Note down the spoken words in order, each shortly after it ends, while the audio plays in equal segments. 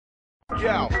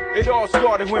Yo, it all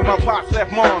started when my pops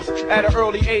left moms. At an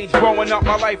early age, growing up,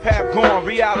 my life had gone.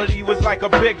 Reality was like a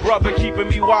big brother keeping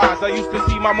me wise. I used to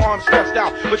see my mom stressed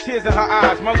out with tears in her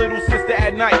eyes. My little sister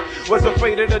at night was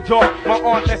afraid of the dark. My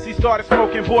aunt Nessie started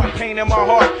smoking, brought pain in my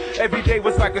heart. Every day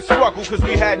was like a struggle cause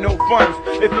we had no funds.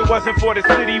 If it wasn't for the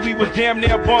city, we was damn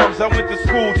near bums. I went to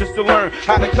school just to learn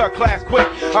how to cut class quick.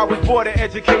 I was bored of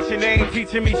education, they ain't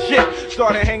teaching me shit.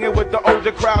 Started hanging with the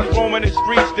older crowds, roaming the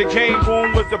streets. The game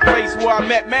room was the place where I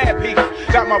met mad peeps.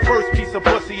 Got my first piece of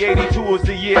pussy, 82 was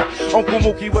the year. Uncle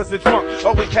Mookie was the trunk,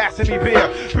 always passing me beer.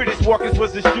 British Walkers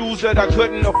was the shoes that I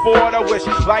couldn't afford. I wish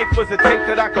life was a tape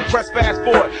that I could press fast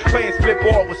forward. Playing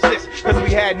spitball with sis, cause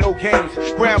we had no games.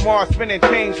 Grandma spinning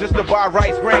change just to buy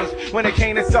rice grains. When it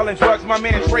came to selling drugs, my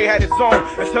man Trey had his own.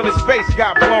 Until his face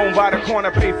got blown by the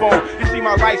corner payphone. You see,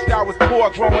 my lifestyle was poor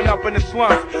growing up in the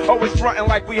slums. Always fronting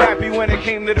like we happy when it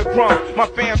came to the crumbs. My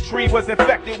fam tree was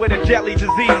infected with a deadly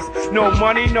disease. No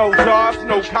money, no jobs,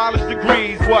 no college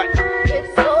degrees. What?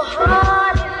 It's so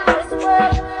hard in this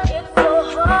world. It's so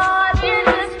hard in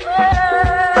this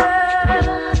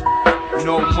world.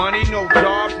 No money, no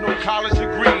jobs, no college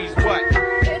degrees. What?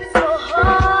 It's so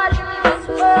hard in this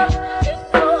world.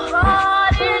 It's so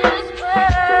hard in this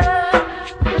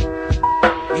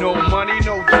world. No money,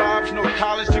 no jobs, no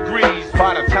college degrees.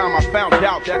 By the time I found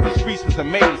out that the streets was a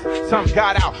maze, some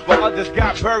got out, while others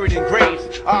got buried in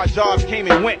graves. Odd jobs came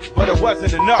and went, but it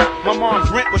wasn't enough. My mom's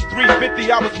rent was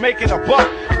 $3.50, I was making a buck.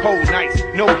 Cold nights,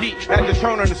 no heat, had to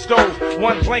turn on the stove.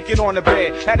 One blanket on the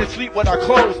bed, had to sleep with our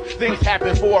clothes. Things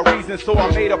happen for a reason, so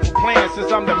I made up a plan.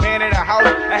 Since I'm the man in the house,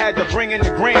 I had to bring in the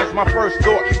grands. My first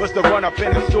thought was to run up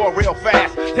in the store real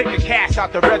fast, take the cash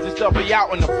out the register, be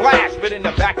out in the flash. But in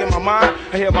the back of my mind,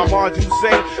 I hear my mom do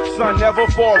say, son, never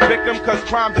fall victim, cause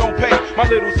crime don't pay. My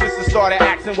little sister started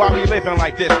asking why we living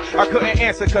like this. I couldn't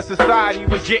answer cause society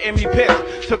was getting me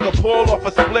pissed. Took a pull off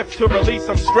a spliff to release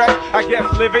some stress. I guess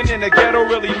living in the ghetto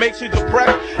really makes you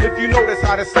depressed. If you notice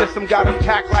how the system got us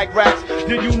packed like rats,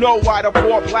 then you know why the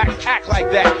poor blacks act like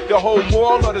that. The whole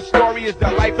moral of the story is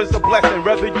that life is a blessing.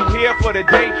 Whether you here for the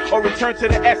day or return to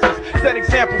the essence. Set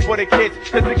example for the kids,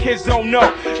 cause the kids don't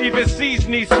know. Even seeds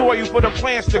need soil for the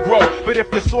plants to grow. But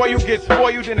if the soil gets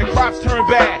spoiled, then the crops turn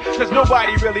bad. Cause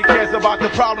nobody really cares about the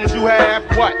problems you have.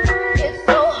 What? It's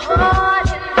so hard.